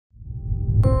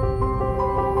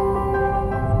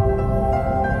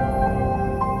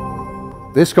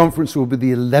This conference will be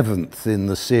the 11th in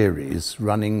the series,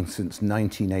 running since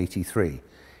 1983.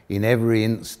 In every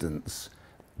instance,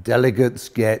 delegates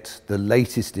get the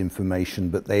latest information,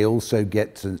 but they also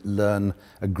get to learn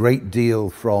a great deal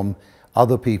from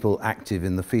other people active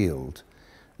in the field.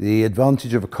 The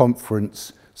advantage of a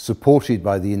conference supported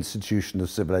by the Institution of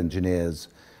Civil Engineers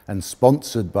and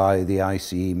sponsored by the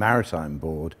ICE Maritime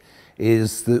Board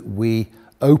is that we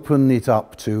open it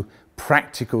up to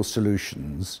practical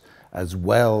solutions as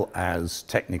well as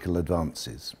technical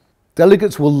advances.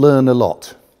 Delegates will learn a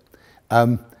lot.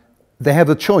 They have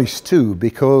a choice too,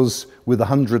 because with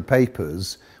 100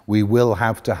 papers, we will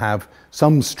have to have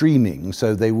some streaming,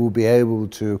 so they will be able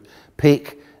to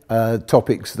pick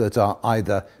topics that are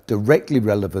either directly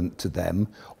relevant to them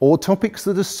or topics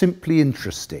that are simply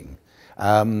interesting,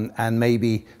 and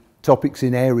maybe topics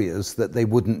in areas that they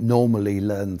wouldn't normally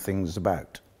learn things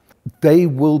about. They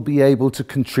will be able to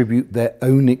contribute their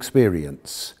own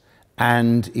experience,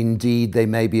 and indeed they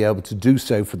may be able to do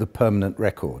so for the permanent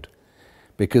record,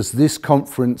 because this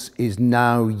conference is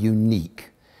now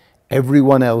unique.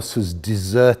 Everyone else has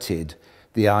deserted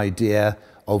the idea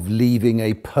of leaving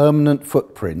a permanent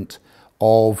footprint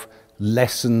of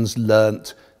lessons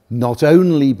learnt not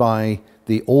only by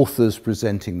the authors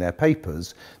presenting their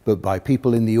papers, but by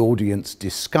people in the audience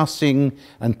discussing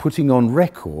and putting on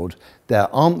record their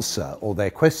answer or their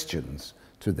questions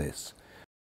to this.